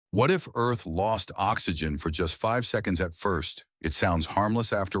What if Earth lost oxygen for just 5 seconds at first? It sounds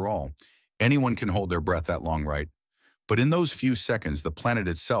harmless after all. Anyone can hold their breath that long, right? But in those few seconds, the planet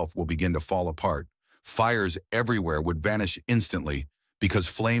itself will begin to fall apart. Fires everywhere would vanish instantly because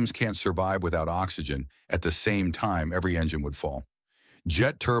flames can't survive without oxygen. At the same time, every engine would fall.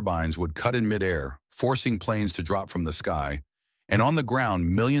 Jet turbines would cut in midair, forcing planes to drop from the sky. And on the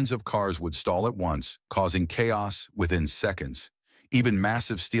ground, millions of cars would stall at once, causing chaos within seconds. Even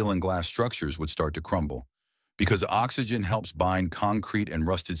massive steel and glass structures would start to crumble, because oxygen helps bind concrete and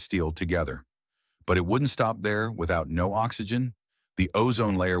rusted steel together. But it wouldn't stop there. Without no oxygen, the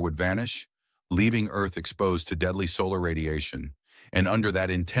ozone layer would vanish, leaving Earth exposed to deadly solar radiation. And under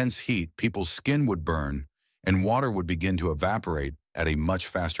that intense heat, people's skin would burn, and water would begin to evaporate at a much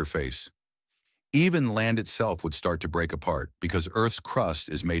faster pace. Even land itself would start to break apart because Earth's crust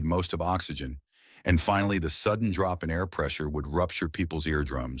is made most of oxygen. And finally, the sudden drop in air pressure would rupture people's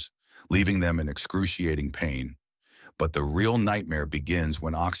eardrums, leaving them in excruciating pain. But the real nightmare begins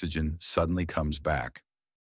when oxygen suddenly comes back.